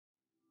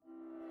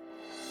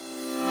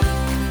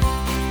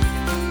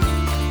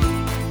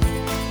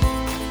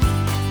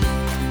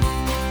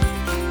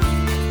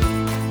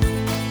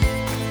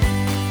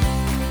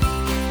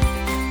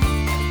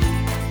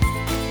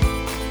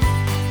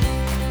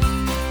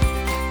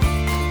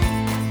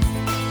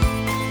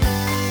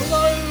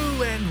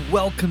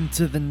Welcome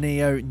to the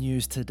Neo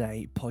News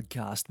Today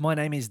podcast. My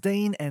name is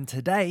Dean, and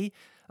today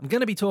I'm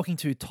going to be talking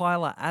to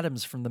Tyler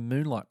Adams from the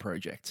Moonlight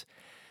project.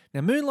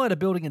 Now, Moonlight are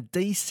building a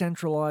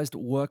decentralized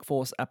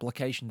workforce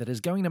application that is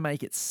going to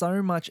make it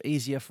so much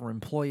easier for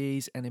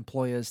employees and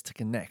employers to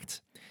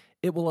connect.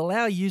 It will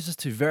allow users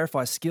to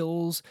verify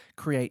skills,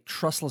 create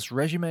trustless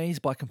resumes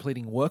by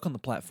completing work on the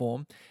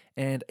platform,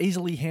 and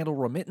easily handle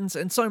remittance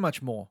and so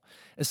much more.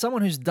 As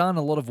someone who's done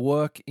a lot of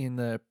work in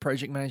the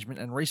project management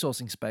and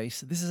resourcing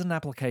space, this is an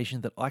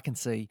application that I can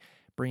see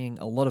bringing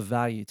a lot of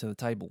value to the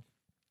table.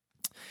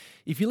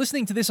 If you're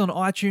listening to this on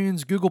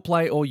iTunes, Google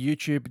Play, or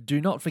YouTube, do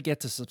not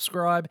forget to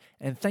subscribe,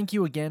 and thank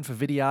you again for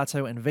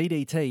Vidiato and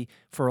VDT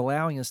for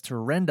allowing us to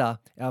render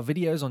our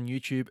videos on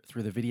YouTube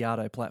through the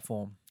Vidiato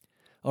platform.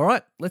 All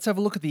right, let's have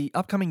a look at the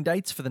upcoming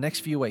dates for the next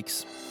few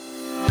weeks.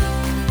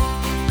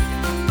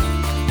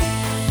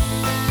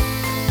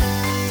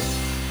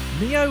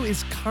 Neo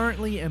is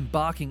currently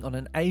embarking on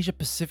an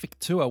Asia-Pacific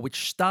tour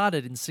which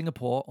started in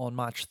Singapore on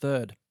March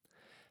 3rd.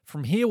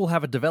 From here, we'll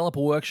have a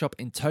developer workshop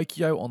in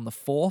Tokyo on the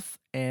 4th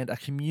and a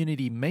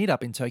community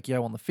meetup in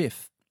Tokyo on the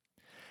 5th.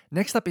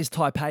 Next up is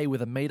Taipei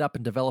with a meetup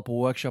and developer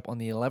workshop on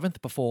the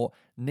 11th before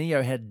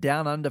Neo head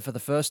down under for the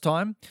first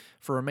time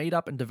for a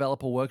meetup and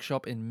developer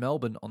workshop in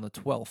Melbourne on the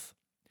 12th.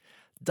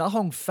 Da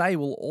Hong Fei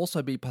will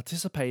also be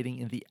participating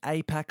in the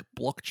APAC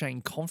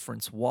Blockchain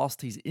Conference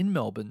whilst he's in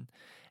Melbourne,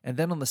 and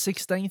then on the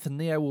 16th,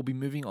 Neo will be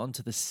moving on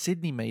to the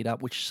Sydney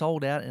meetup, which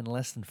sold out in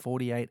less than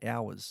 48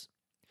 hours.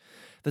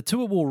 The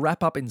tour will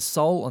wrap up in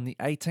Seoul on the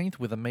 18th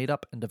with a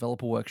meetup and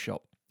developer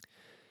workshop.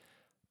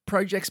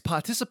 Projects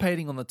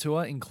participating on the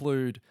tour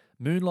include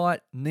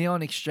Moonlight,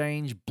 Neon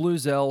Exchange,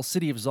 Bluezell,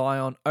 City of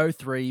Zion,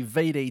 O3,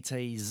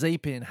 VDT,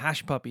 Zpin,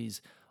 Hash Puppies,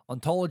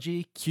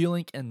 Ontology,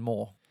 QLink, and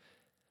more.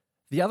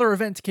 The other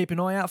event to keep an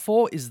eye out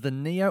for is the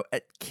Neo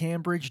at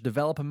Cambridge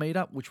Developer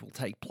Meetup, which will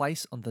take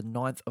place on the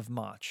 9th of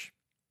March.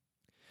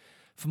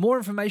 For more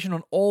information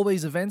on all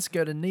these events,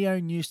 go to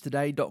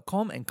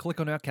neonewstoday.com and click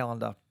on our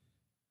calendar.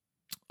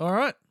 All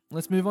right,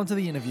 let's move on to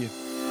the interview.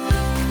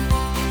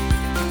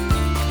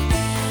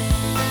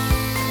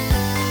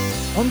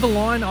 On the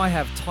line, I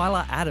have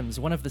Tyler Adams,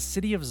 one of the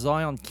City of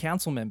Zion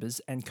council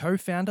members and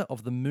co-founder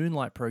of the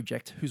Moonlight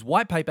project, whose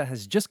white paper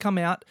has just come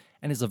out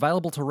and is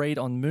available to read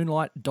on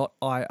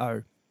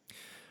moonlight.io.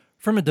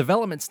 From a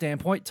development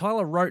standpoint,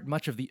 Tyler wrote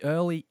much of the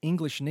early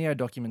English Neo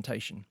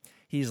documentation.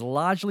 He is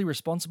largely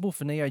responsible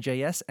for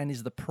Neo.js and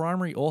is the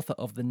primary author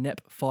of the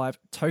NNT005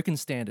 token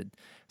standard.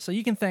 So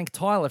you can thank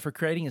Tyler for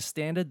creating a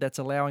standard that's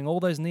allowing all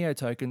those Neo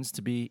tokens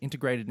to be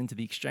integrated into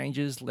the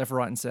exchanges left,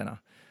 right, and center.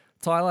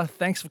 Tyler,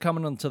 thanks for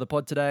coming on to the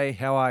pod today.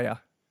 How are you?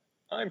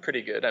 I'm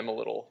pretty good. I'm a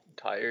little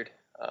tired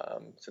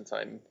since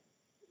I'm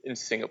in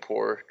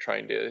Singapore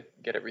trying to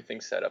get everything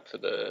set up for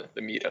the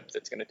meetup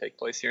that's going to take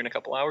place here in a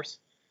couple hours.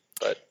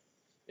 But,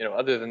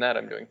 other than that,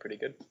 I'm doing pretty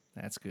good.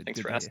 That's good.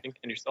 Thanks good for asking.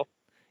 And yourself?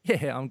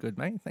 Yeah, I'm good,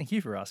 mate. Thank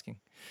you for asking.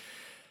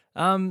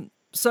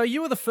 So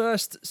you were the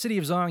first City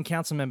of Zion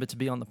council member to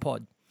be on the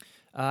pod.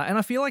 And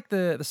I feel like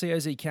the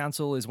COZ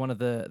Council is one of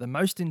the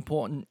most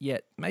important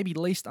yet maybe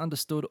least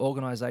understood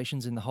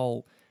organizations in the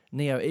whole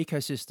Neo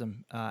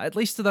ecosystem, at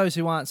least to those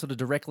who aren't sort of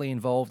directly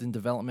involved in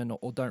development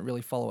or don't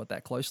really follow it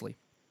that closely.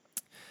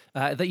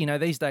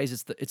 These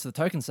days it's the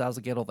token sales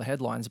that get all the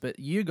headlines, but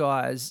you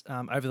guys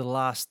over the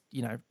last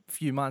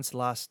few months,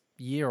 last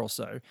year or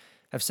so,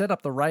 have set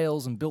up the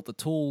rails and built the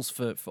tools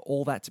for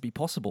all that to be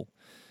possible.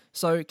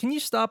 So can you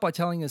start by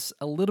telling us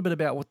a little bit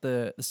about what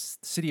the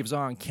City of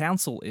Zion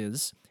Council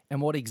is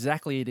and what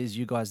exactly it is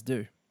you guys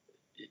do?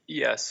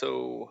 Yeah,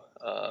 so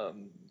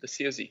the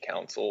COZ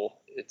Council,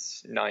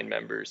 it's 9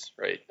 members,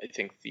 right? I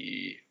think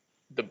the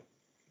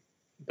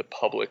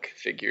public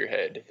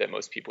figurehead that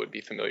most people would be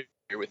familiar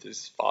with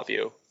is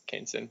Fabio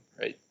Cainson,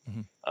 right?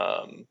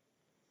 Mm-hmm.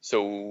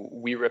 So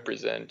we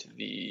represent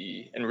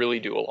and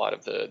really do a lot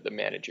of the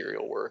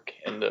managerial work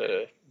and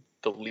the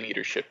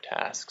leadership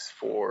tasks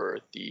for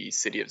the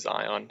City of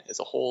Zion as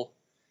a whole.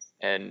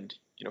 And,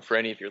 for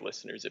any of your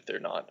listeners, if they're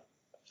not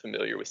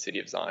familiar with City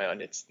of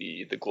Zion, it's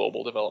the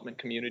global development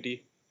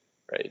community,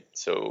 right?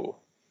 So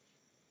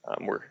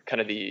we're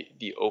kind of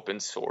the open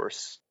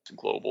source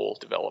global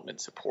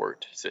development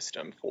support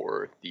system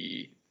for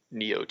the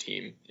Neo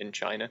team in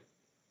China.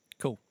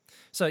 Cool.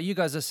 So you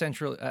guys are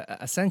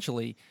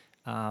essentially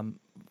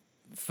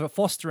for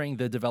fostering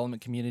the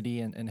development community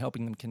and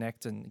helping them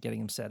connect and getting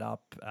them set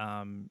up,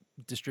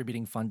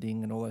 distributing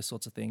funding and all those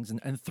sorts of things.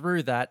 And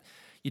through that,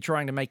 you're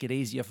trying to make it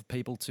easier for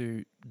people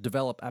to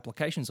develop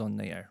applications on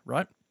Neo,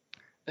 right?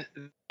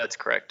 That's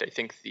correct. I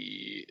think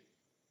the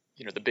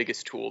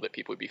biggest tool that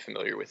people would be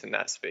familiar with in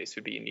that space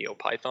would be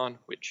NeoPython,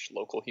 which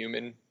Local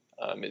Human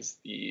is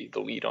the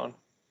lead on,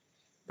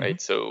 right? Mm-hmm.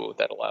 So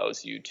that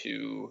allows you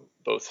to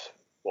both,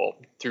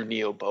 through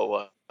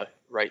NeoBoa,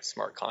 write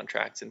smart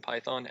contracts in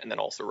Python, and then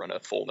also run a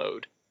full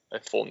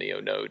Neo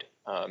node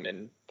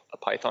in a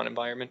Python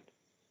environment,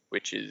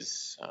 which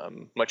is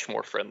much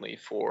more friendly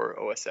for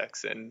OS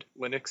X and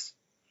Linux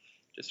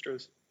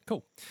distros.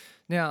 Cool.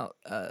 Now,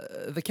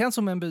 the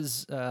council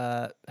members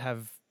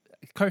have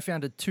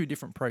co-founded two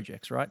different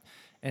projects, right?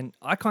 And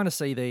I kind of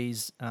see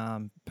these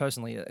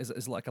personally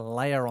as like a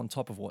layer on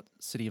top of what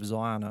City of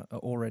Zion are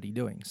already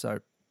doing. So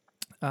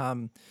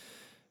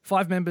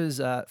 5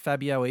 members,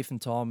 Fabio, Ethan,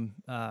 Tom,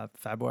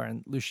 Fabio,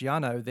 and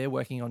Luciano, they're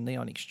working on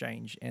Neon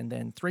Exchange. And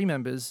then 3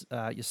 members,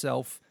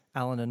 yourself,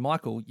 Alan, and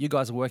Michael, you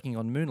guys are working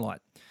on Moonlight,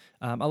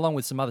 along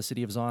with some other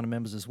City of Zion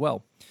members as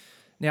well.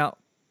 Now,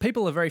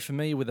 people are very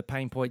familiar with the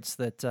pain points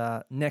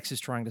that Nex is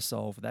trying to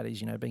solve. That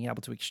is, being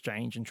able to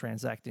exchange and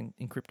transact in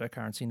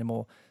cryptocurrency in a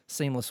more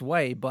seamless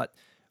way. But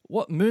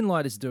what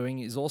Moonlight is doing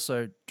is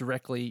also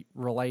directly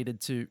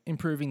related to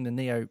improving the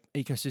Neo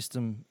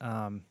ecosystem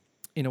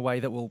in a way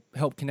that will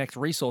help connect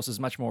resources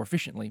much more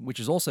efficiently, which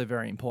is also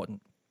very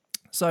important.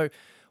 So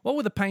what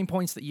were the pain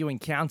points that you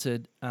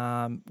encountered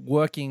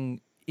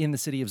working in the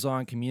City of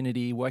Zion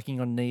community, working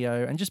on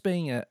Neo, and just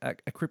being a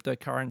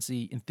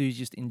cryptocurrency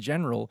enthusiast in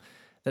general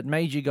that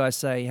made you guys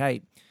say,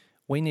 hey,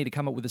 we need to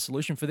come up with a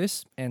solution for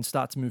this and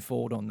start to move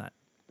forward on that?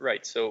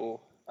 Right.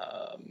 So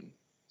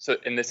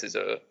and this is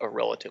a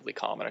relatively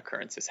common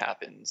occurrence. This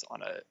happens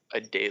on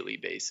a daily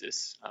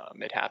basis.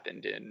 It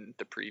happened in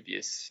the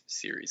previous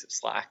series of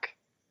Slack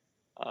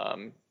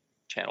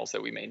channels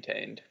that we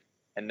maintained.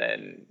 And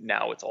then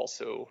now it's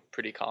also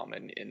pretty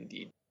common in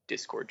the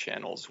Discord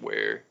channels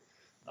where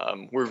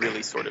we're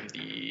really sort of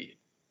the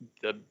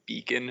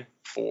beacon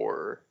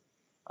for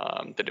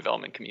the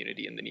development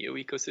community in the Neo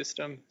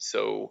ecosystem.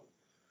 So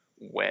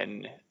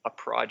when a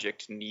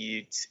project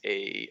needs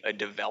a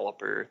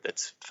developer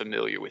that's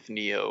familiar with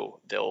Neo,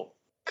 they'll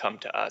come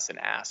to us and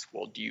ask,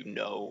 well, do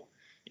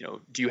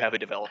you have a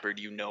developer?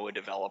 Do you know a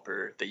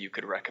developer that you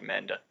could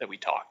recommend that we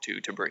talk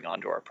to bring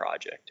onto our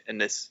project? And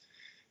this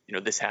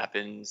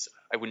happens,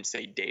 I wouldn't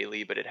say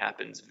daily, but it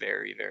happens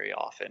very, very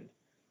often.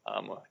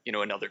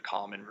 Another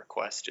common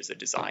request is a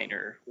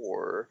designer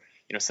or,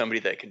 somebody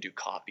that can do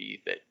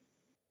copy that,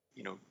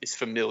 is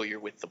familiar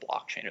with the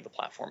blockchain or the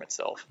platform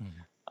itself.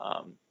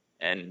 Mm-hmm.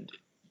 And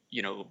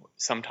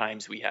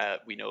sometimes we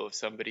know of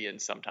somebody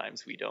and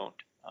sometimes we don't.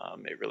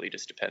 It really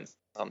just depends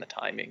on the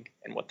timing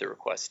and what the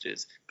request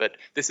is. But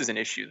this is an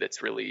issue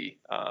that's really,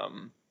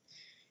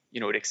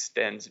 it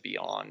extends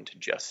beyond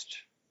just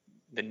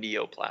the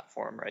Neo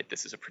platform, right?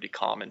 This is a pretty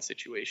common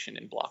situation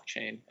in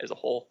blockchain as a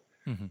whole.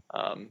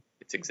 Mm-hmm.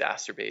 It's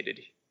exacerbated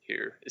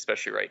here,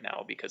 especially right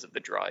now because of the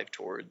drive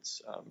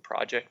towards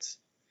projects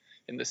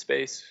in the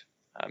space.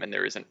 And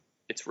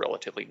it's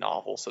relatively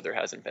novel, so there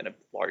hasn't been a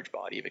large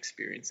body of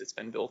experience that's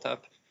been built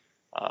up.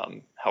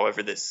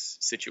 However, this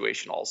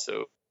situation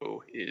also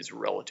is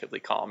relatively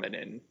common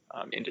in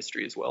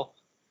industry as well.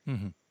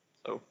 Mm-hmm.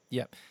 So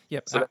yep.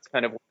 So that's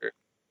kind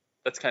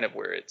of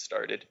where it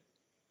started.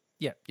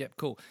 Yeah,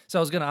 cool. So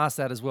I was going to ask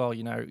that as well.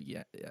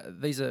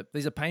 These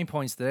are pain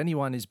points that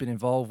anyone who's been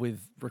involved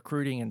with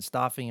recruiting and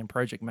staffing and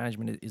project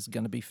management is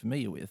going to be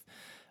familiar with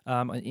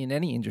in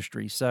any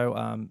industry.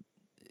 So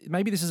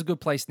maybe this is a good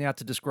place now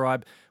to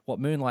describe what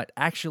Moonlight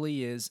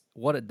actually is,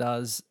 what it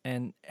does,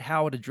 and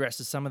how it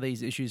addresses some of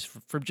these issues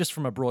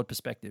from a broad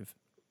perspective.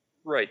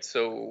 Right.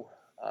 So,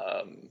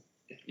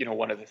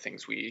 one of the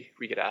things we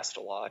get asked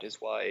a lot is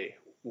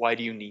why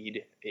do you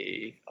need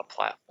a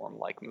platform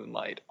like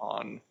Moonlight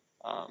on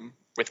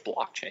with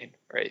blockchain,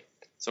 right?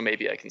 So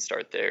maybe I can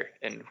start there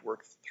and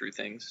work through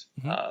things.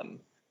 Mm-hmm.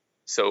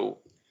 So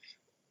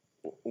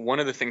one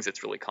of the things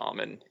that's really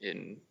common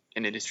in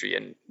industry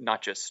and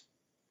not just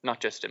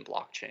in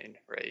blockchain,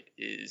 right,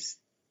 is,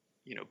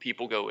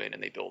 people go in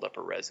and they build up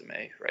a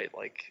resume, right?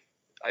 Like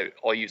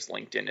I'll use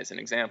LinkedIn as an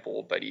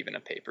example, but even a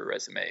paper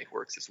resume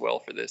works as well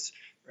for this,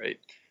 right?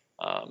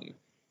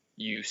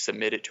 You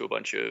submit it to a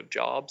bunch of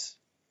jobs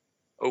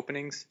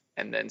openings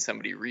and then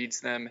somebody reads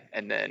them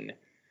and then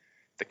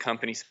the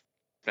company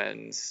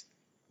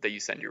that you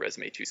send your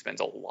resume to spends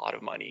a lot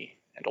of money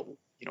and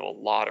a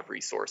lot of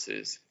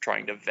resources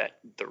trying to vet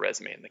the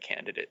resume and the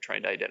candidate,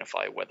 trying to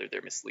identify whether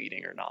they're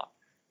misleading or not.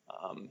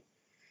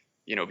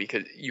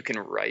 Because you can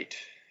write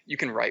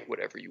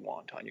whatever you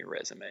want on your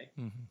resume,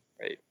 mm-hmm.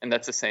 right? And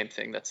that's the same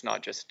thing. That's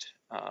not just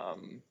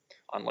on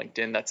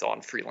LinkedIn. That's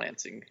on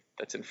freelancing.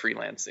 That's in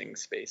freelancing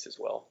space as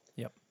well.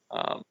 Yep.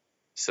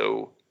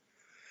 So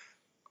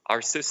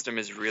our system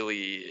is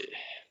really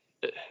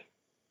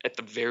at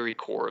the very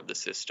core of the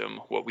system.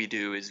 What we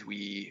do is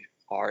we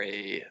are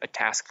a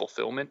task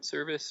fulfillment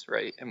service,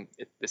 right? And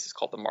this is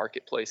called the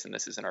marketplace, and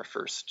this is in our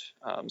first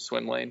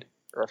swim lane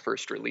or our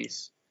first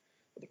release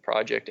of the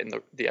project. And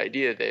the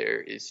idea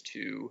there is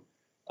to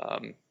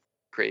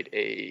create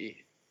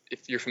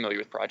if you're familiar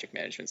with project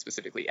management,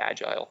 specifically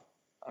agile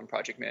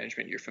project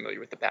management, you're familiar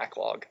with the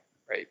backlog,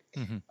 right?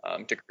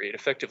 Mm-hmm. To create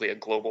effectively a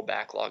global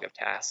backlog of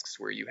tasks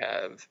where you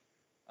have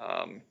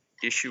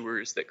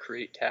issuers that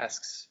create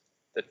tasks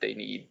that they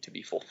need to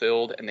be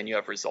fulfilled, and then you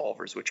have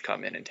resolvers which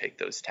come in and take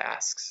those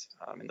tasks,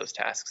 and those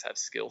tasks have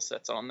skill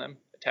sets on them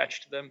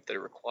attached to them that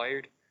are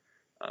required.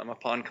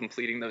 Upon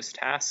completing those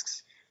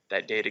tasks,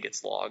 that data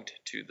gets logged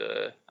to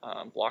the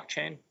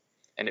blockchain,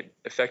 and it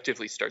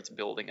effectively starts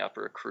building up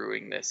or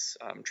accruing this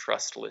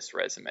trustless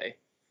resume,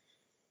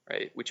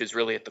 right? Which is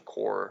really at the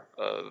core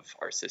of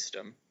our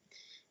system.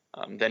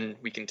 then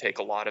we can take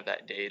a lot of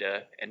that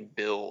data and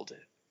build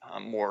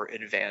more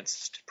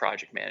advanced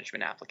project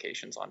management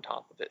applications on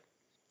top of it,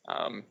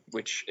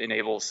 which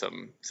enables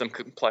some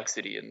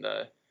complexity in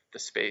the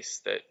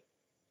space that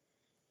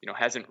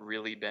hasn't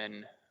really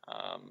been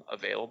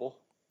available.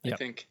 Yep. I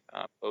think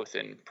both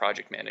in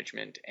project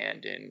management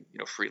and in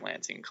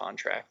freelancing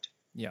contract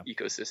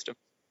ecosystem.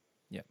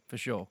 Yeah, for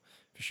sure.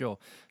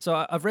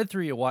 So I've read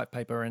through your white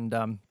paper, and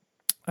I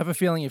have a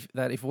feeling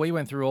if we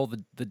went through all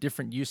the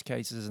different use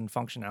cases and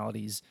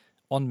functionalities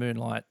on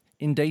Moonlight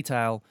in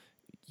detail,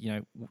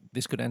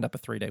 this could end up a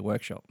 3-day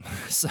workshop.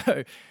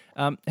 So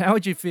how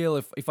would you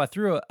feel if I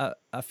threw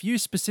a few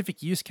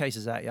specific use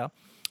cases at you,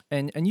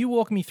 and you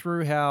walk me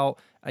through how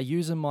a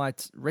user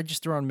might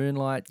register on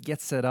Moonlight,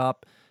 get set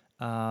up,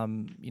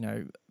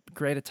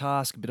 create a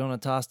task, bid on a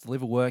task,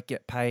 deliver work,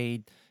 get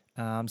paid,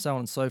 so on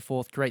and so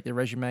forth, create their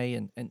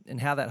resume,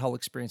 and how that whole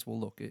experience will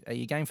look. Are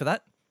you game for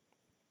that?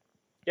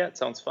 Yeah, it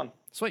sounds fun.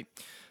 Sweet.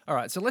 All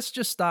right, so let's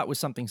just start with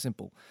something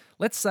simple.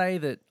 Let's say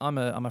that I'm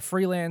a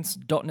freelance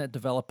 .NET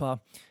developer,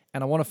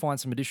 and I want to find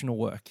some additional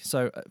work.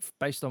 So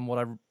based on what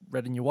I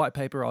read in your white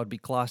paper, I would be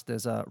classed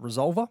as a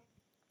resolver.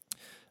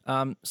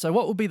 So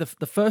what would be the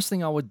first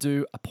thing I would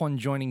do upon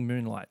joining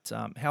Moonlight?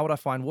 How would I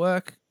find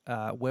work?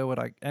 Where would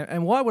I,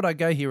 and why would I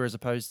go here as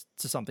opposed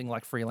to something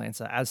like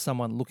Freelancer as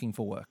someone looking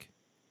for work?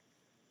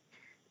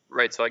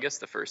 Right. So I guess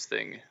the first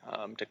thing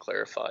to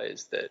clarify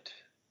is that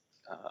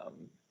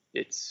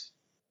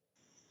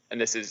and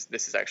this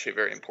is actually a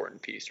very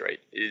important piece, right?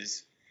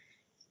 Is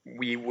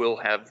we will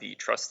have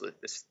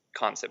this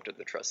concept of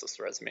the trustless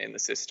resume in the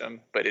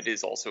system, but it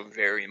is also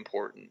very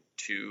important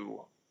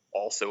to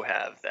also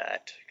have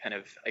that kind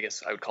of, I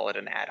guess I would call it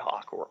an ad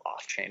hoc or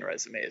off-chain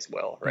resume as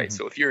well, right? Mm-hmm.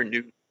 So if you're a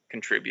new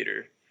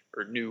contributor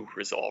or new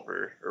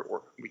resolver,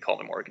 or we call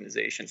them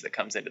organizations that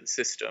comes into the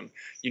system,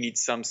 you need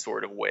some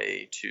sort of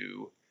way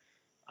to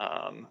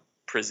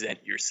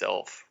present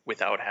yourself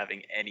without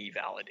having any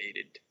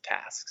validated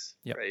tasks,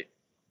 right,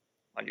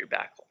 on your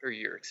backlog or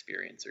your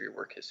experience or your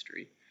work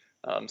history.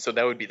 So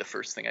that would be the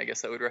first thing I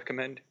guess I would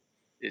recommend,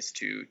 is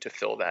to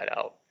fill that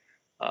out.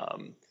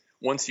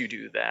 Once you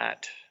do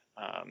that,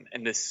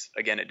 and this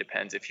again, it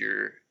depends if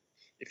you're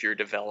a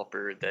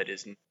developer that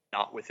is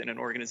not within an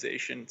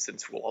organization,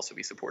 since we'll also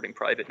be supporting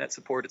private net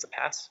support as a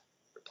PaaS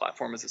or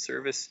platform as a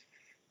service.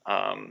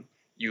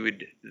 You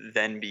would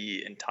then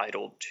be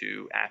entitled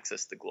to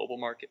access the global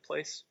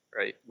marketplace,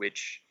 right?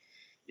 Which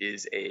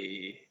is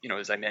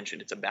as I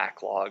mentioned, it's a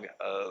backlog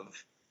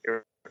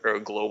or a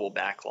global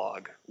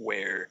backlog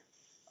where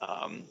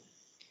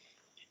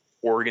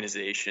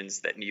organizations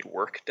that need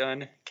work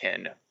done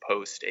can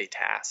post a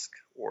task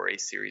or a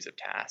series of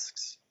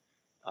tasks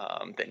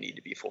that need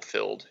to be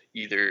fulfilled,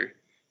 either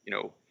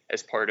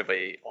as part of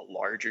a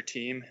larger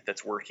team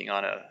that's working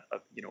on a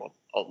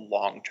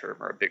long-term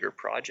or a bigger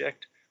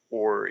project,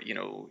 or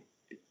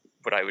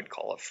what I would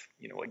call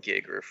a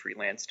gig or a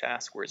freelance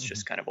task where it's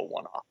just kind of a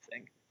one-off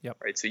thing.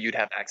 Right. So you'd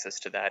have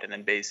access to that, and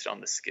then based on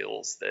the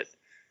skills that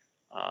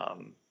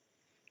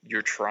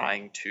you're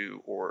trying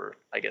to, or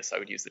I guess I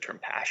would use the term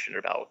passionate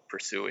about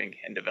pursuing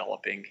and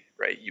developing,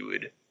 right, you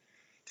would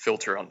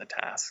filter on the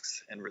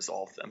tasks and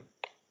resolve them.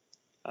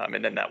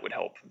 And then that would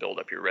help build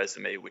up your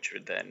resume, which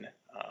would then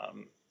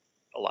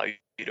allow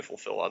you to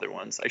fulfill other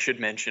ones. I should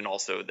mention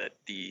also that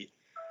the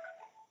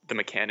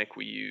mechanic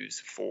we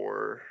use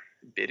for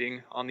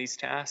bidding on these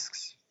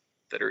tasks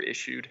that are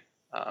issued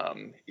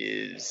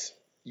is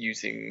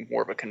using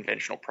more of a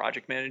conventional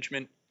project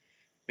management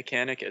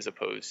mechanic, as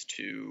opposed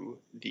to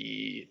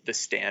the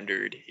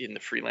standard in the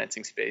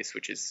freelancing space,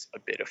 which is a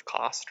bit of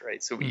cost,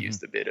 right? So we use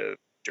the bit of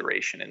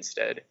duration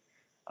instead.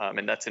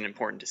 And that's an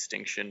important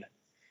distinction,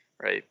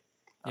 right?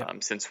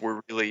 Since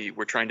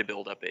we're trying to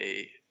build up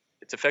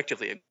it's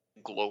effectively a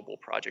global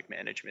project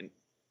management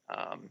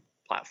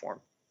platform.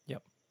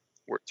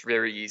 Where it's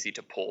very easy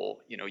to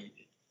pull,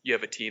 you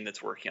have a team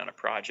that's working on a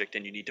project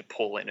and you need to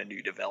pull in a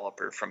new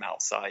developer from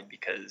outside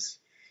because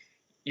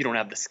you don't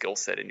have the skill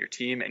set in your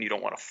team, and you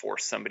don't want to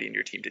force somebody in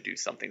your team to do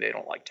something they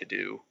don't like to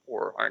do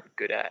or aren't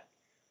good at.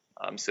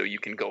 So you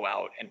can go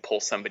out and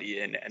pull somebody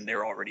in, and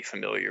they're already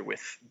familiar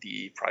with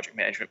the project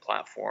management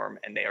platform,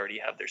 and they already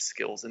have their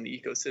skills in the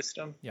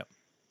ecosystem.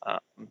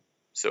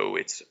 So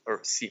it's a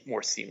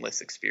more seamless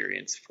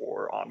experience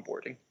for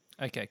onboarding.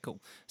 Okay, cool.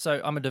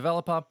 So I'm a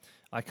developer.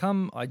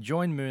 I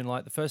join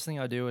Moonlight. The first thing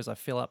I do is I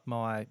fill up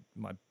my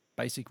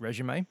basic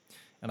resume,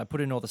 and I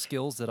put in all the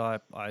skills that I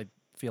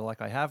feel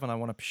like I have and I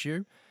want to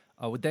pursue.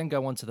 I would then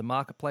go onto the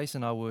marketplace,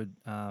 and I would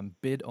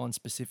bid on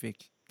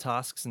specific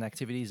tasks and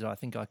activities that I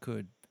think I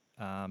could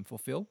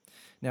fulfill.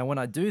 Now, when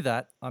I do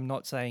that, I'm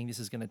not saying this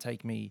is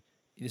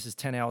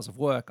 10 hours of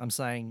work. I'm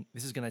saying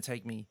this is going to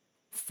take me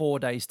 4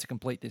 days to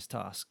complete this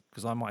task,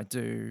 because I might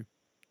do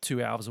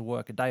 2 hours of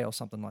work a day or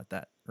something like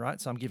that, right?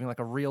 So I'm giving like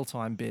a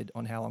real-time bid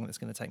on how long it's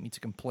going to take me to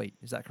complete.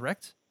 Is that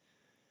correct?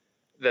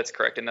 That's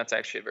correct, and that's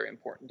actually a very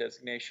important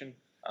designation.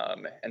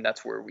 And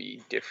that's where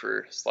we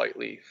differ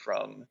slightly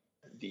from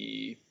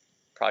the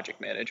project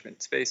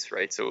management space,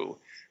 right? So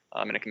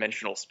In a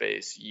conventional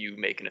space, you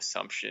make an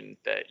assumption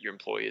that your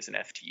employee is an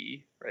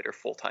FTE, right, or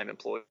full-time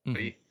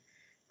employee,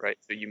 right?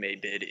 So you may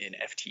bid in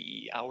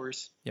FTE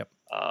hours,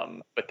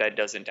 but that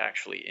doesn't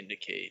actually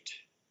indicate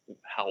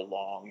how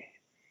long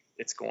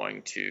it's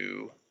going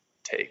to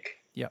take,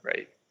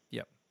 right?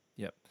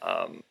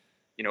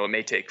 It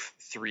may take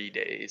 3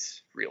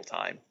 days real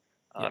time,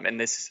 and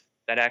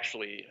that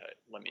actually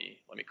let me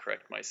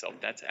correct myself.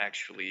 That's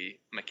actually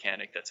a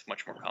mechanic that's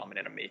much more common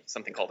in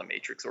something called a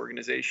matrix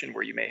organization,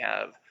 where you may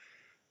have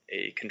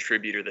a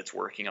contributor that's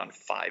working on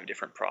 5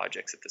 different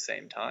projects at the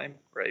same time,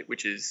 right?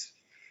 Which is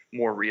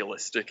more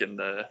realistic in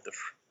the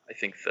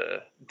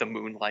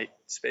Moonlight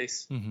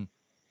space,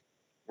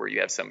 where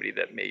you have somebody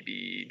that may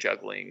be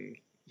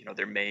juggling,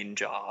 their main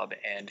job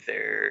and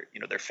their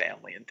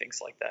family and things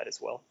like that as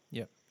well.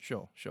 Yeah,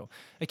 sure.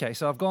 Okay,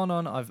 so I've gone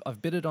on,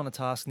 I've bidded on a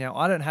task. Now,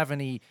 I don't have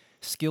any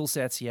skill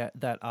sets yet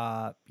that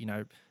are,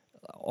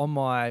 on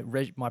my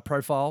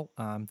profile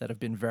that have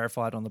been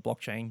verified on the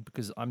blockchain,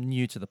 because I'm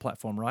new to the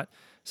platform, right?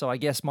 So I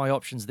guess my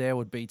options there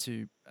would be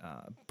to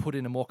put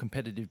in a more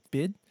competitive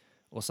bid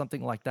or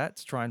something like that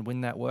to try and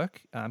win that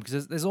work,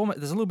 because there's a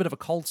little bit of a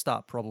cold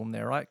start problem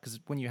there, right? Because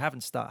when you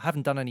haven't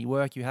done any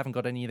work, you haven't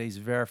got any of these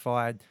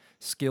verified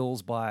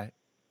skills by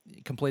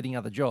completing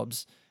other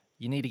jobs,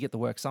 you need to get the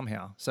work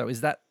somehow. So is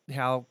that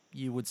how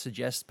you would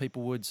suggest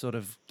people would sort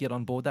of get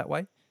on board that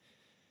way?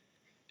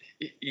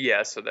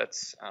 Yeah, so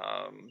that's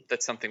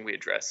something we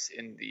address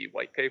in the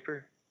white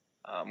paper.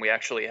 We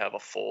actually have a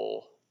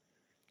full,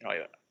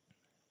 I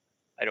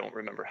don't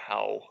remember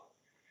how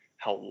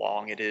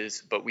long it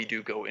is, but we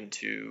do go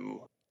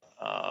into,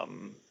 I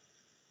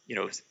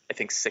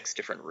think 6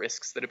 different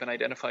risks that have been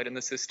identified in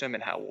the system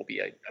and how we'll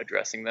be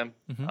addressing them.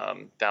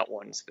 That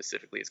one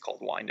specifically is called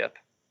wind up.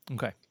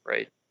 Okay.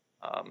 Right.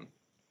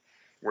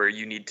 Where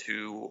you need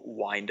to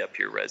wind up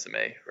your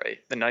resume, right?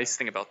 The nice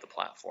thing about the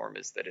platform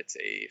is that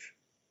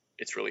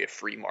it's really a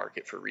free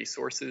market for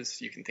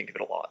resources. You can think of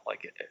it a lot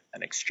like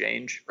an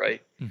exchange,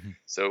 right?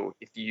 So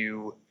if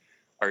you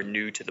are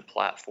new to the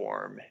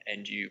platform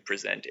and you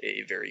present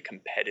a very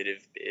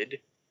competitive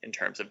bid in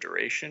terms of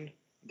duration,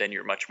 then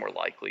you're much more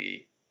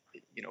likely,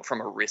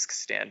 from a risk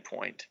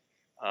standpoint,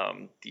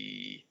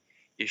 the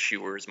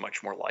issuer is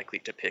much more likely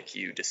to pick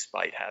you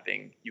despite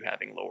having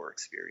lower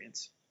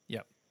experience.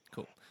 Yep.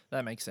 Cool.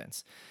 That makes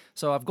sense.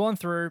 So I've gone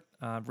through,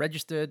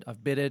 registered,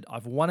 I've bidded,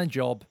 I've won a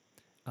job.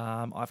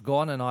 I've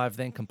gone and I've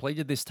then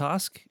completed this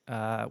task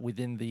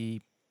within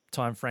the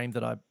time frame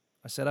that I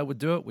said I would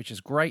do it, which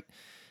is great.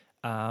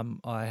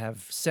 I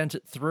have sent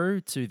it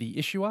through to the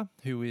issuer,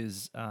 who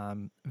is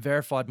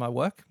verified my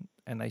work,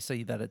 and they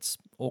see that it's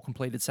all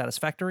completed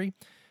satisfactory.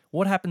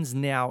 What happens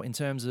now in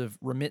terms of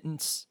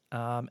remittance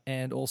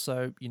and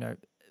also,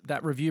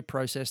 that review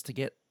process to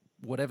get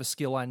whatever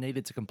skill I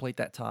needed to complete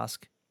that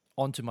task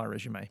onto my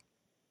resume?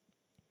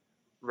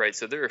 Right.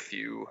 So there are a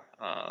few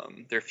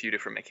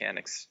different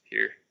mechanics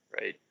here,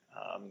 right?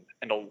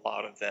 And a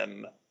lot of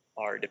them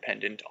are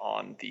dependent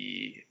on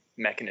the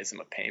mechanism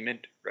of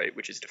payment, right,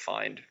 which is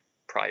defined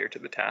prior to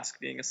the task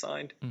being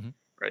assigned,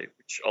 right,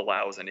 which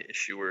allows an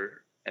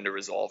issuer and a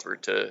resolver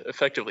to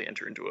effectively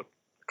enter into a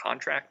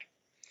contract,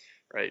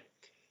 right?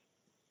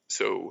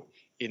 So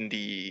in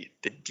the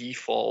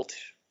default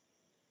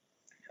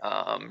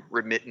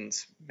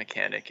remittance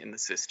mechanic in the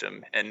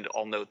system, and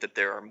I'll note that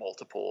there are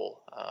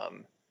multiple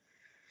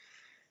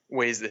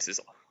ways this is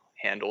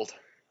handled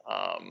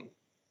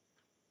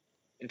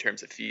in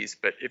terms of fees,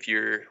 but if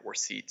you're, or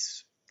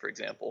seats, for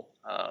example,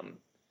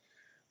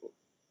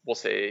 we'll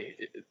say,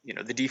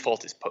 the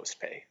default is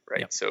post-pay,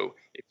 right? Yep. So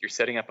if you're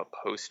setting up a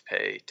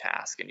post-pay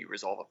task and you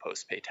resolve a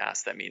post-pay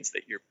task, that means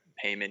that your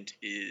payment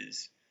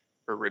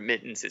or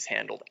remittance is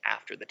handled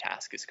after the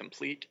task is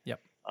complete. Yep.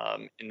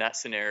 In that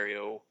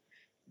scenario,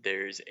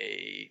 there's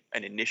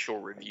an initial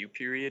review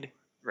period,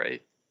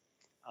 right?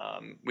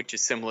 Which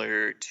is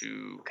similar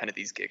to kind of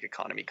these gig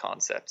economy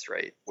concepts,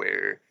 right?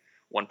 Where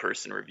one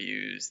person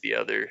reviews the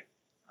other,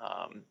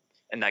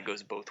 and that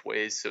goes both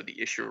ways. So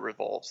the issuer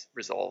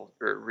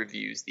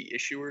reviews the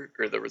issuer,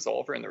 or the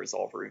resolver, and the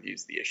resolver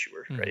reviews the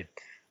issuer, right?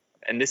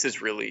 And this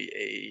is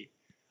really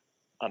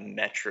a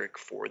metric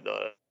for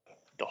the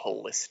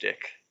holistic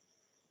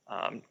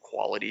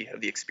quality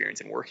of the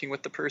experience in working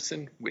with the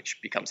person, which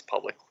becomes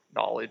public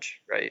knowledge,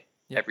 right?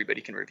 Yep.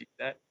 Everybody can review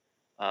that.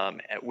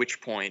 At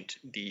which point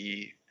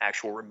the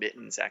actual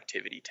remittance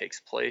activity takes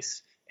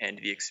place and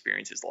the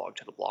experience is logged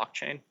to the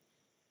blockchain,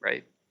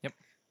 right? Yep.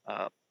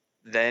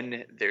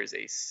 Then there's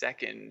a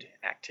second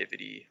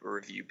activity or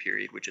review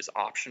period, which is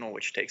optional,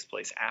 which takes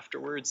place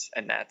afterwards,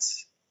 and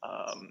that's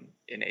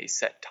in a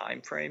set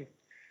time frame,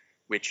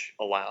 which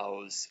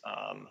allows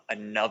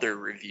another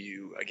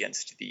review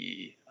against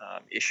the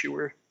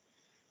issuer,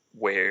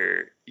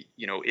 where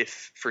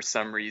if for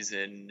some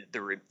reason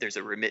there's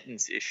a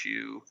remittance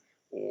issue,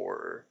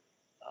 or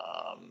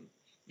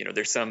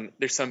there's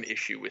some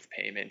issue with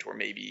payment, or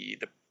maybe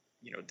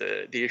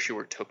the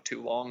issuer took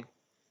too long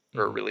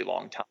or a really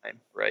long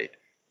time, right?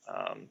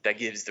 That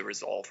gives the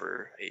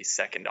resolver a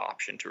second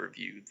option to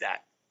review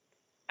that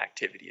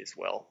activity as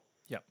well.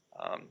 Yep.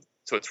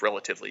 So it's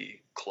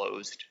relatively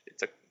closed.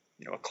 It's a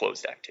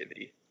closed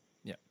activity.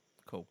 Yeah,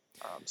 cool.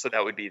 So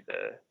that would be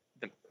the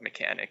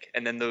mechanic.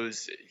 And then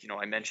those,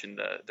 I mentioned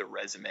the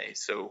resume.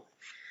 So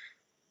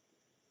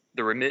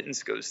the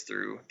remittance goes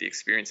through, the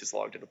experience is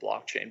logged to the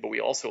blockchain, but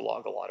we also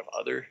log a lot of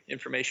other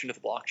information to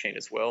the blockchain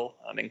as well,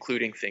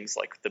 including things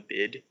like the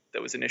bid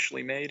that was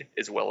initially made,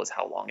 as well as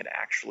how long it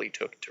actually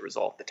took to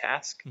resolve the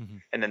task. Mm-hmm.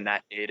 And then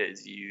that data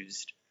is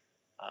used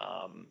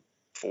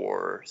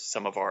for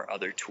some of our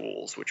other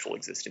tools, which will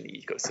exist in the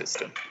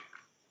ecosystem.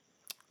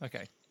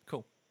 Okay,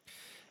 cool.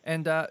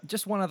 And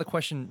just one other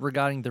question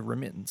regarding the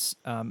remittance.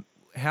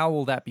 How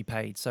will that be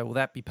paid? So will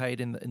that be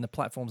paid in the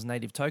platform's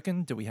native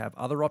token? Do we have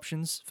other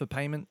options for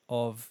payment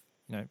of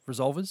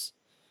resolvers?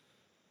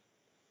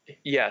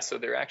 Yeah, so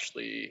there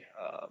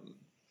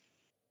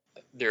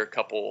are a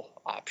couple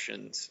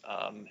options,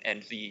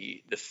 and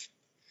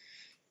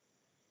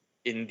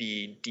in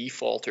the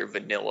default or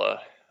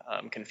vanilla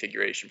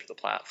configuration for the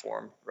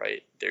platform,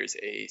 right, there's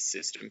a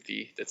system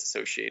fee that's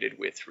associated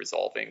with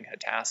resolving a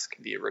task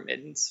via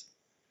remittance.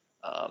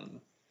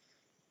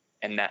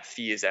 And that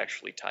fee is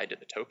actually tied to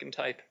the token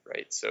type,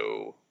 right?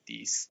 So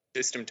the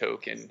system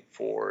token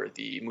for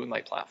the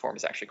Moonlight platform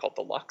is actually called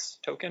the Lux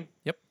token.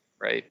 Yep.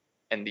 Right?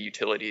 And the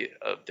utility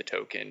of the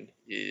token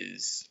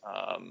is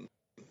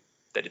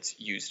that it's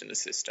used in the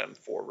system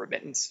for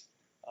remittance,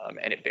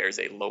 and it bears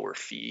a lower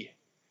fee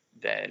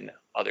than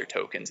other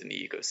tokens in the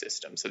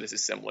ecosystem. So this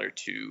is similar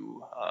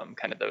to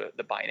kind of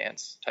the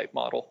Binance type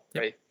model,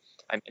 yep. right?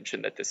 I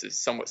mentioned that this is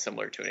somewhat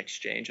similar to an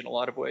exchange in a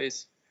lot of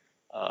ways.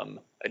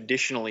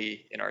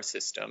 Additionally, in our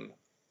system,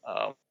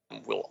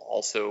 we'll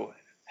also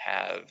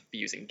be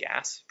using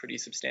gas pretty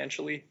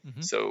substantially.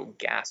 Mm-hmm. So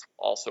gas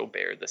will also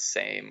bear the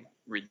same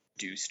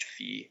reduced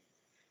fee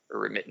or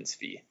remittance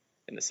fee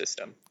in the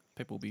system.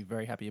 People will be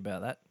very happy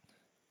about that.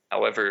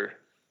 However,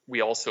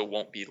 we also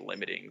won't be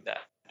limiting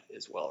that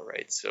as well,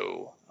 right?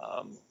 So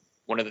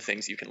one of the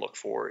things you can look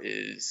for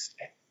is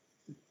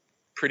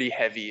pretty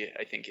heavy,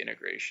 I think,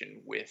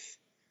 integration with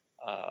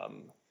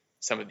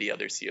some of the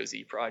other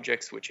COZ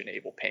projects, which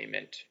enable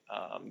payment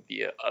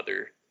via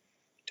other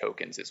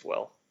tokens as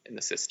well in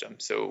the system.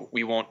 So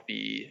we won't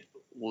be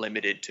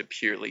limited to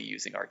purely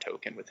using our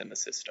token within the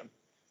system.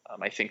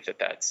 I think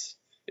that's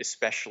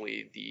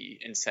especially the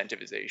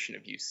incentivization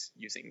of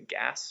using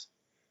gas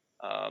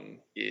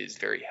is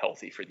very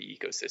healthy for the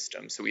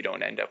ecosystem. So we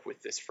don't end up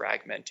with this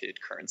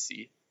fragmented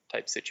currency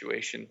type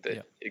situation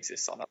that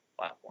exists on other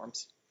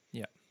platforms.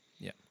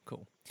 Yeah,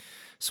 cool.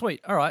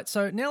 Sweet. All right.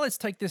 So now let's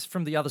take this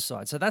from the other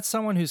side. So that's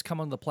someone who's come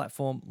on the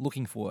platform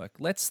looking for work.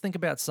 Let's think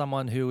about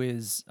someone who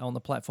is on the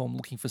platform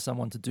looking for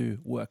someone to do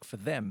work for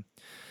them.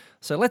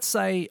 So let's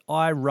say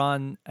I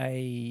run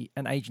an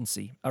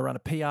agency. I run a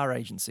PR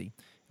agency.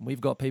 And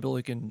we've got people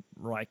who can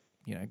write,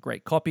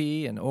 great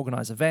copy and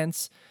organize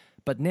events.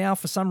 But now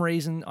for some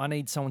reason, I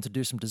need someone to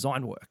do some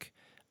design work.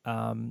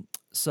 And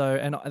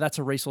that's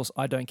a resource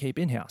I don't keep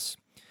in-house.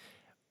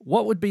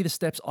 What would be the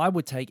steps I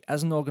would take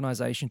as an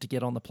organization to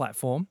get on the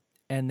platform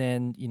and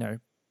then,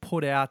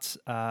 put out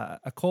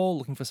a call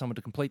looking for someone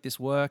to complete this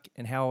work?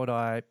 And how would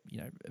I,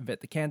 vet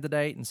the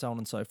candidate and so on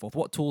and so forth?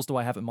 What tools do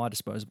I have at my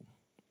disposal?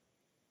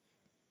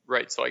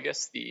 Right. So I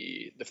guess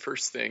the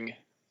first thing,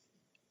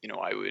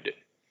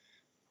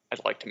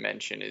 I'd like to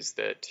mention is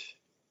that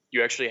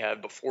you actually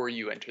have, before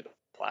you enter the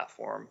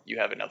platform, you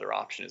have another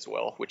option as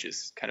well, which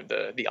is kind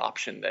of the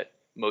option that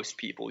most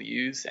people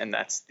use. And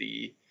that's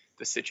the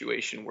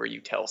situation where you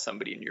tell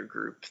somebody in your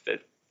group that,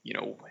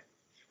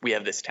 we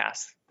have this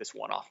task, this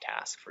one-off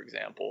task, for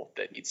example,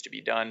 that needs to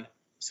be done.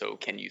 So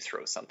can you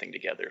throw something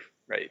together,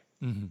 right?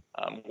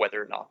 Mm-hmm.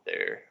 Whether or not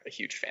they're a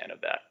huge fan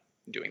of that,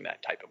 doing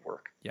that type of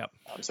work. Yep.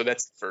 So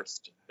that's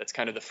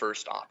kind of the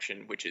first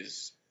option, which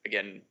is,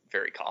 again,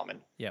 very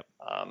common. Yep.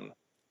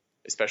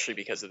 Especially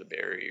because of the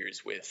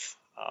barriers with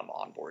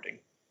onboarding.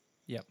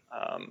 Yep.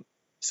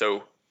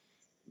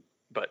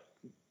 But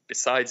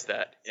besides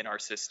that, in our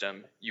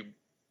system, you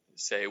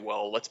say,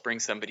 well, let's bring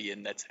somebody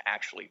in that's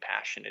actually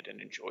passionate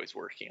and enjoys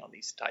working on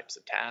these types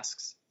of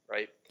tasks,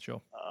 right?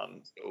 Sure.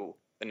 So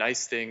the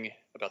nice thing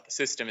about the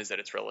system is that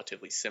it's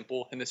relatively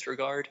simple in this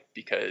regard,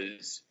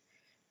 because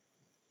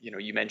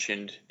you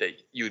mentioned that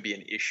you would be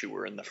an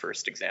issuer in the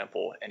first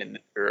example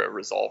or a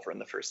resolver in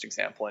the first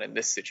example. And in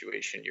this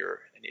situation, you're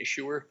an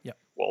issuer. Yep.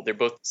 Well, they're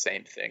both the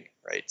same thing,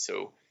 right?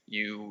 So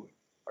you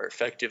are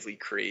effectively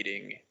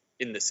creating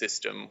in the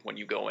system, when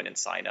you go in and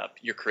sign up,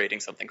 you're creating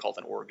something called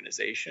an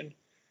organization,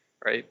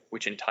 right?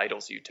 Which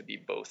entitles you to be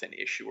both an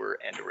issuer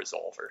and a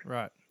resolver.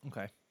 Right.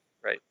 Okay.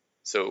 Right.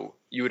 So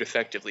you would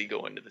effectively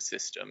go into the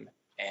system,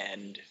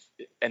 and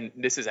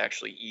this is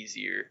actually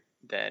easier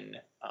than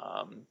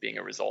being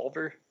a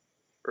resolver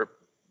or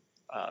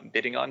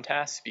bidding on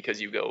tasks,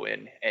 because you go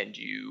in and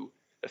you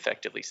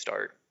effectively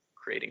start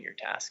creating your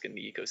task in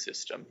the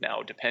ecosystem.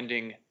 Now,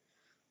 depending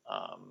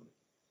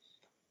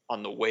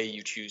on the way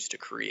you choose to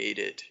create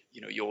it,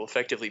 you'll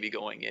effectively be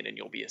going in and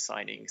you'll be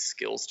assigning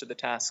skills to the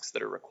tasks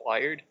that are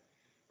required,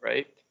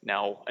 right?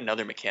 Now,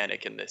 another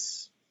mechanic in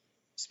this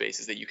space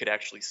is that you could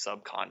actually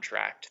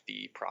subcontract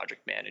the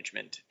project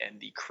management and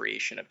the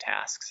creation of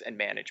tasks and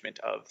management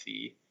of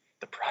the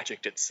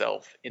project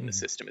itself in the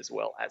system as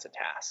well as a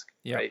task,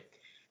 right?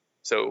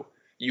 So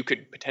you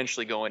could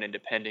potentially go in, and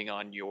depending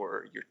on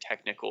your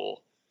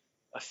technical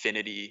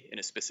affinity in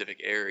a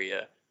specific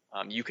area,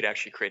 you could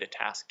actually create a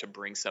task to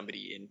bring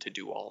somebody in to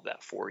do all of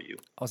that for you.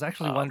 I was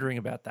actually wondering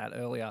about that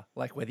earlier,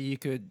 like whether you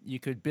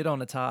could bid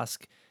on a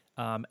task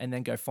and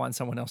then go find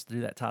someone else to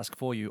do that task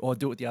for you, or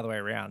do it the other way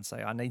around.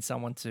 Say, I need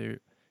someone to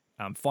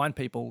find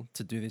people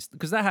to do this,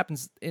 because that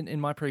happens in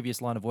my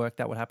previous line of work.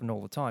 That would happen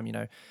all the time. You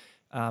know,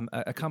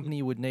 a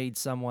company would need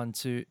someone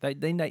to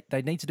they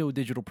need to do a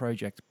digital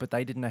project, but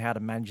they didn't know how to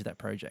manage that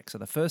project. So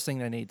the first thing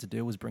they needed to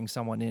do was bring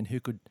someone in who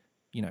could,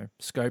 you know,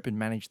 scope and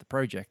manage the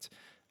project.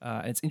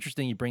 And it's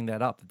interesting you bring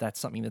that up, that that's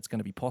something that's going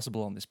to be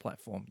possible on this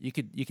platform. You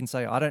can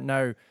say, I don't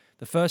know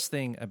the first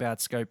thing about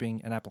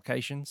scoping an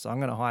application, so I'm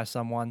going to hire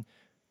someone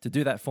to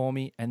do that for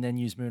me, and then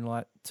use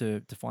Moonlight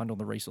to find all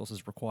the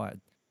resources required.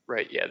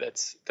 Right. Yeah,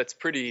 that's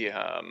pretty.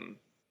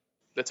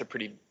 That's a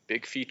pretty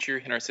big feature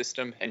in our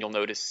system, and you'll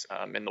notice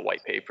in the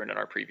white paper and in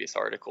our previous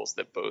articles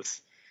that both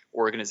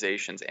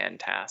organizations and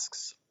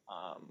tasks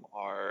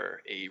are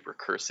a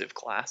recursive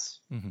class.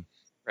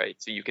 Right.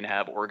 So you can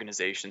have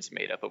organizations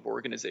made up of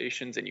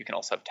organizations, and you can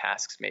also have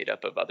tasks made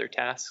up of other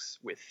tasks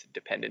with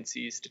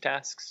dependencies to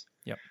tasks.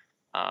 Yep.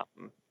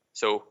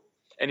 So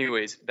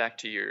anyways, back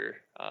to your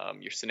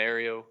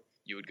scenario,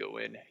 you would go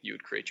in, you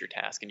would create your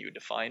task, and you would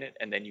define it,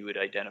 and then you would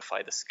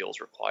identify the skills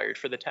required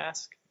for the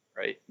task.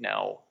 Right.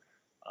 Now,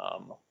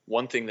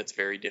 one thing that's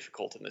very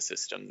difficult in the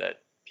system that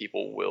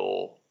people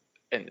will,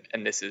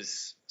 and this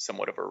is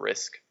somewhat of a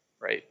risk,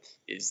 right,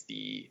 is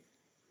the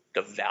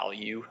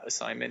value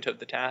assignment of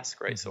the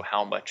task, right? So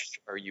how much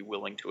are you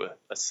willing to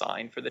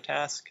assign for the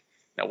task?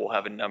 Now, we'll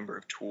have a number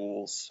of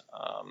tools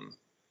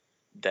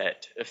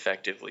that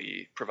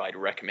effectively provide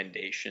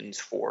recommendations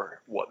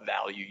for what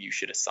value you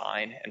should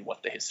assign and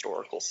what the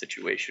historical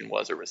situation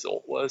was or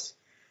result was.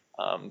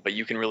 But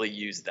you can really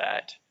use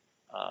that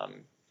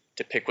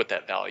to pick what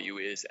that value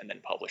is and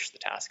then publish the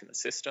task in the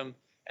system.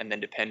 And then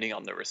depending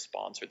on the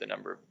response or the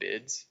number of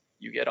bids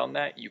you get on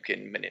that, you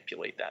can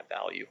manipulate that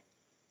value,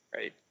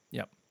 right?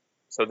 Yep.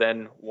 So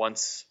then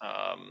once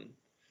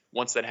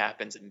that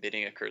happens and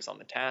bidding occurs on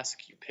the task,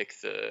 you pick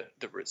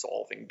the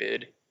resolving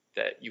bid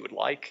that you would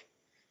like,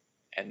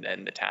 and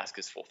then the task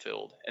is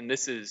fulfilled. And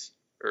this is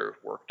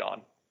worked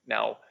on.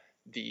 Now,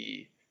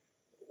 the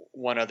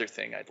one other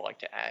thing I'd like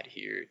to add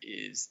here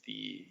is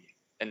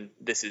and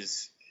this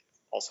is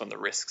also in the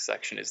risk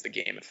section, is the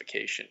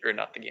gamification, or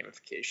not the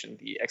gamification,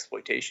 the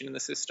exploitation in the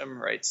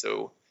system, right?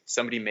 So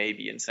somebody may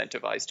be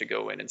incentivized to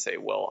go in and say,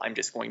 well, I'm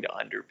just going to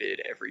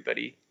underbid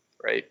everybody,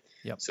 right?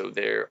 Yep. So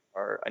there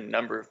are a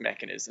number of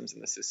mechanisms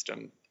in the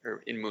system,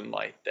 or in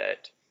Moonlight,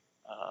 that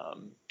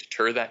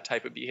deter that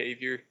type of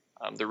behavior.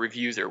 The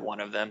reviews are one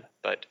of them,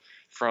 but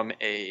from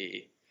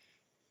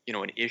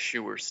an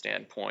issuer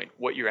standpoint,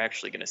 what you're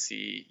actually going to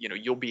see,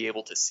 you'll be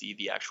able to see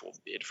the actual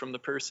bid from the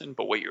person,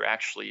 but what you're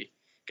actually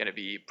going to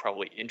be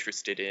probably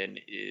interested in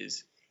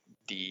is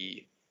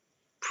the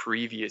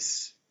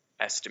previous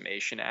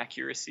estimation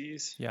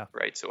accuracies,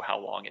 right? So how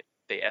long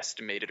they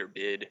estimated or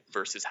bid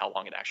versus how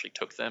long it actually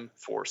took them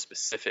for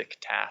specific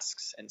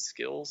tasks and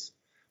skills,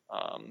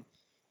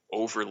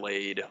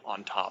 overlaid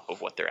on top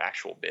of what their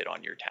actual bid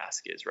on your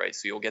task is, right?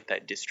 So you'll get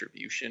that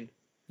distribution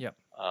to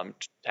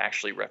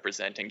actually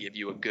represent and give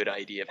you a good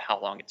idea of how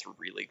long it's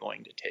really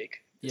going to take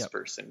this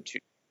person to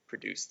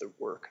produce the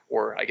work.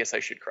 Or I guess I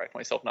should correct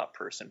myself, not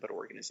person, but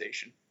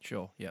organization.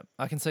 Sure, yeah.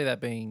 I can see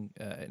that being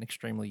an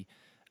extremely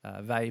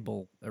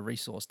valuable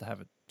resource to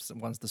have at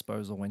someone's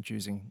disposal when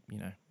choosing,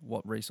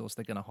 what resource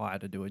they're going to hire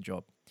to do a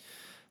job.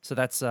 So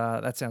that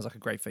sounds like a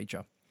great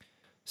feature.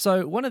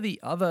 So one of the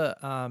other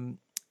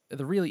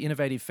the really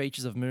innovative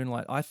features of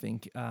Moonlight, I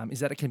think,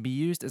 is that it can be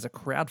used as a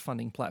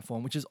crowdfunding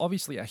platform, which is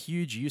obviously a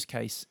huge use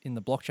case in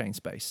the blockchain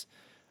space.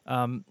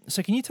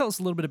 So can you tell us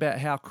a little bit about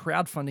how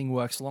crowdfunding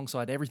works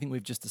alongside everything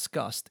we've just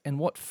discussed, and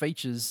what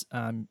features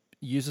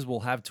users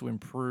will have to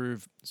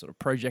improve sort of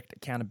project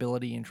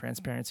accountability and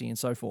transparency and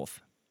so forth?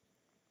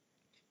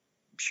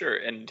 Sure.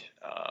 And,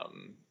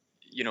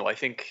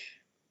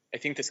 I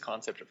think this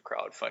concept of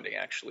crowdfunding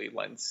actually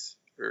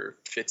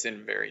fits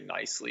in very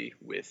nicely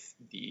with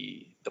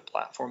the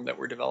platform that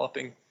we're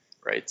developing,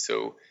 right?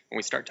 So when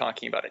we start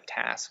talking about a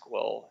task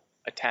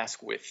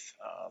with,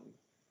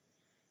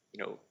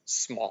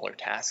 smaller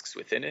tasks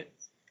within it,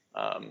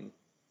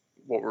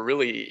 what we're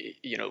really,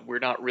 we're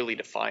not really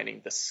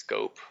defining the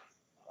scope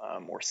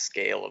or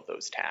scale of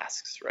those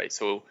tasks, right?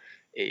 So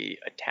a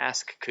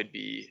task could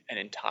be an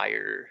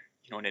entire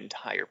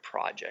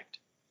project,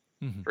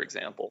 for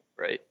example,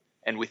 right?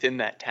 And within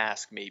that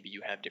task, maybe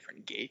you have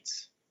different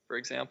gates, for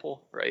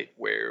example, right?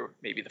 Where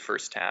maybe the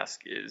first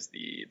task is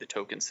the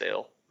token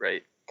sale,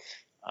 right?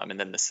 And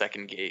then the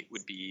second gate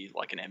would be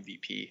like an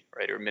MVP,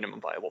 right? Or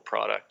minimum viable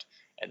product.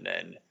 And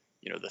then,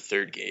 the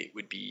third gate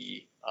would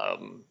be,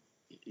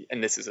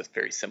 and this is a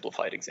very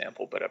simplified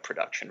example, but a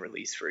production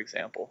release, for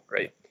example,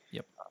 right?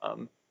 Yep.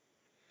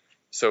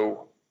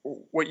 So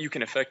what you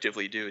can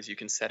effectively do is you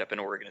can set up an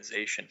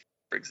organization,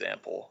 for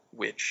example,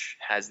 which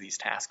has these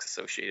tasks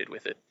associated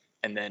with it.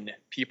 And then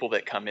people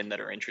that come in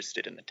that are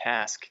interested in the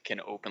task can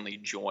openly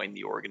join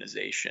the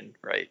organization,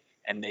 right?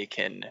 And they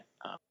can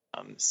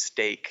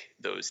stake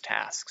those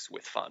tasks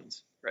with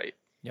funds, right?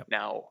 Yep.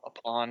 Now,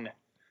 upon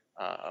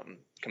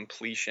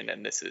completion,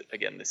 and this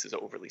is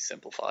overly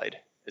simplified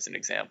as an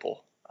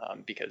example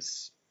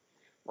because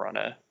we're on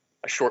a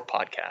short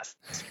podcast,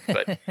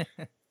 but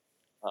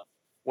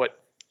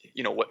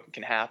what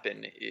can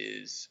happen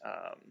is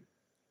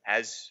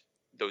as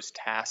those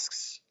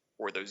tasks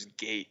or those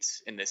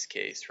gates in this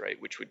case, right,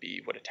 which would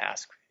be what a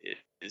task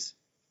is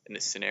in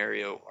this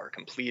scenario, are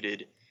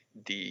completed,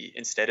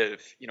 instead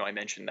of, I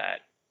mentioned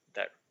that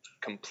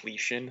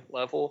completion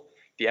level,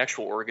 the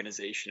actual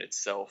organization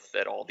itself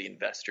that all the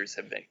investors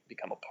have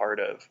become a part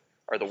of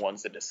are the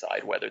ones that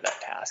decide whether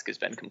that task has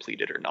been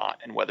completed or not,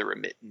 and whether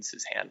remittance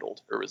is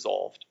handled or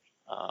resolved.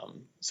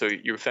 So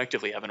you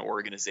effectively have an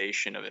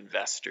organization of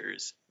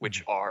investors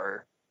which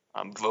are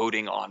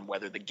voting on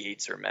whether the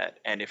gates are met.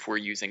 And if we're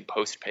using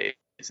post-pay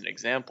as an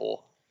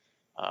example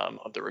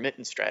of the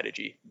remittance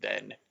strategy,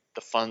 then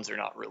the funds are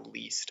not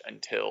released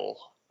until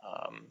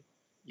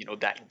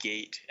that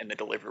gate and the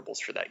deliverables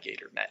for that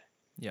gate are met.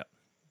 Yeah,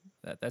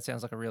 that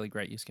sounds like a really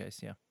great use case.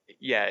 Yeah.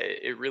 Yeah,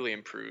 it really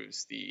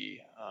improves the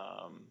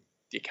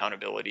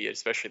accountability,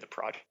 especially the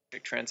project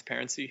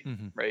transparency,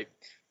 right?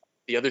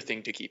 The other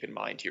thing to keep in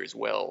mind here as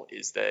well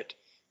is that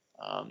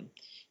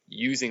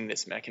using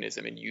this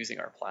mechanism and using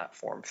our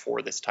platform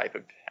for this type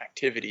of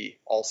activity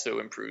also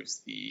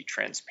improves the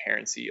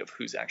transparency of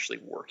who's actually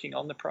working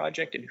on the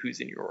project and who's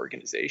in your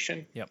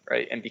organization,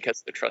 right? And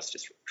because of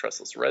the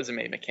trustless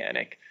resume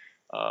mechanic,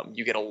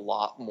 you get a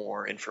lot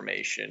more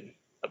information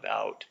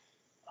about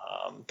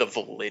the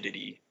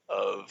validity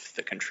of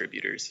the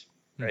contributors,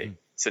 right?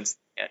 Since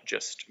they can't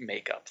just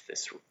make up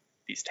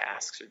these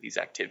tasks or these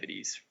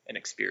activities and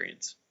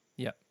experience.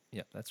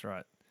 Yeah, that's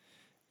right.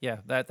 Yeah,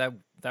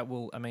 that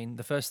will. I mean,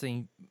 the first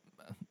thing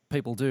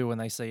people do when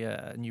they see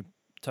a new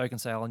token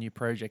sale, a new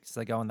project, is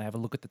they go and they have a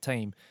look at the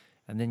team,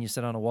 and then you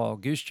set on a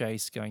wild goose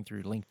chase, going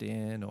through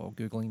LinkedIn or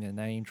Googling their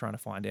name, trying to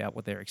find out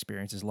what their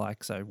experience is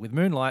like. So with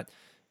Moonlight,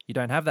 you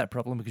don't have that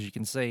problem because you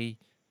can see,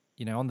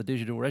 on the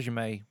digital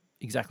resume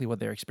exactly what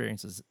their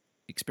experience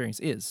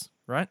is,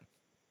 right?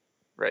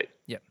 Right.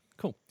 Yeah.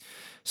 Cool.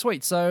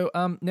 Sweet. So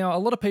now a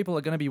lot of people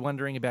are going to be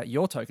wondering about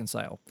your token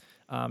sale.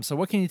 So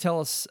what can you tell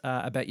us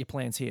about your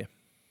plans here?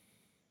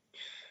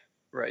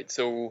 Right.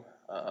 So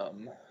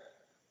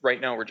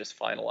right now we're just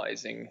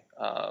finalizing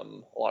a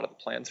lot of the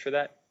plans for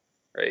that,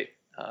 right?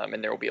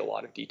 And there will be a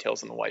lot of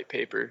details in the white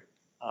paper.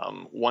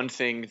 One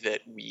thing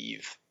that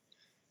we've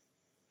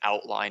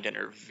outlined and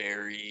are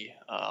very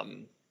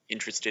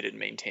interested in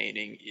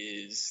maintaining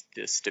is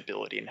the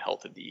stability and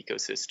health of the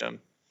ecosystem.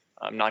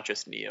 Not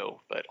just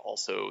NEO, but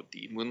also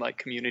the Moonlight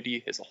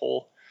community as a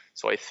whole.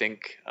 So I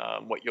think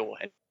what you'll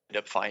end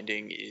up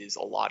finding is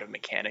a lot of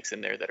mechanics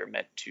in there that are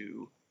meant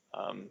to,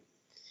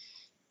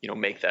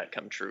 make that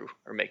come true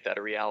or make that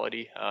a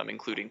reality,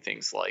 including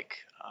things like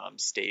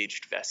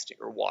staged vesting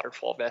or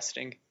waterfall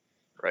vesting,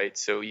 right?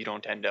 So you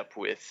don't end up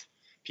with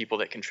people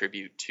that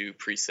contribute to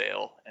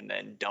pre-sale and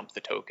then dump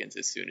the tokens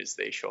as soon as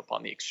they show up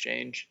on the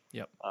exchange.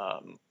 Yep.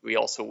 We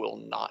also will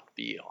not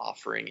be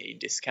offering a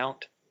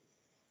discount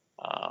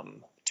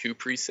to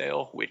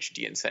pre-sale, which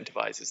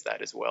de-incentivizes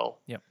that as well.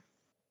 Yep.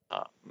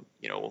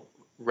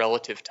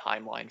 Relative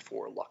timeline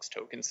for Lux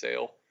token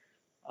sale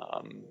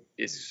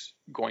is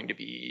going to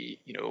be,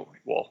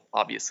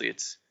 obviously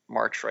it's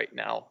March right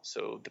now,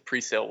 so the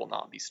pre-sale will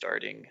not be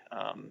starting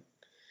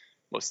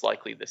most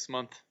likely this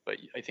month, but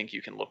I think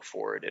you can look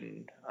for it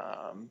in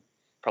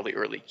probably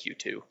early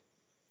Q2.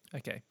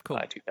 Okay, cool.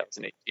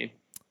 2018.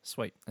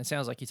 Sweet. It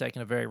sounds like you're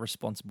taking a very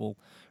responsible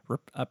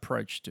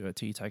approach to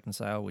your token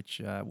sale,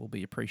 which will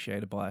be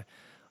appreciated by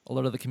a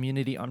lot of the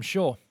community, I'm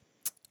sure.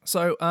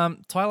 So,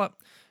 Tyler,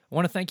 I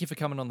want to thank you for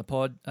coming on the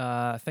pod.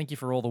 Thank you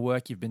for all the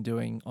work you've been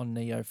doing on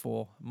NEO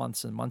for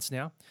months and months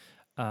now.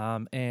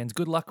 And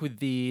good luck with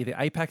the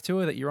APAC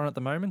tour that you're on at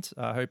the moment.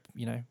 I hope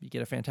you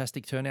get a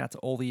fantastic turnout to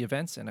all the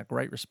events and a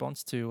great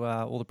response to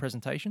all the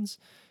presentations.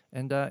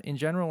 And in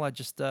general, I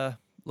just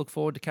look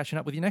forward to catching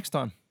up with you next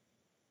time.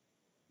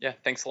 Yeah,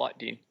 thanks a lot,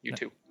 Dean. You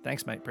too.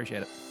 Thanks, mate.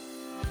 Appreciate it.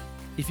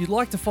 If you'd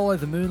like to follow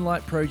the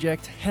Moonlight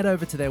project, head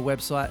over to their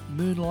website,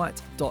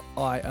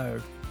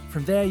 moonlight.io.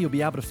 From there, you'll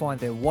be able to find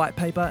their white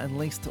paper and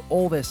links to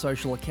all their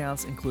social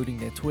accounts, including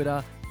their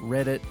Twitter,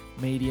 Reddit,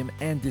 Medium,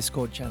 and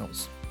Discord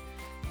channels.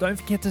 Don't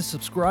forget to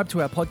subscribe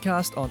to our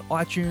podcast on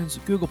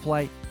iTunes, Google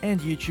Play, and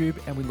YouTube,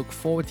 and we look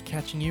forward to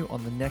catching you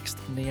on the next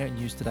NEO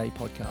News Today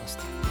podcast.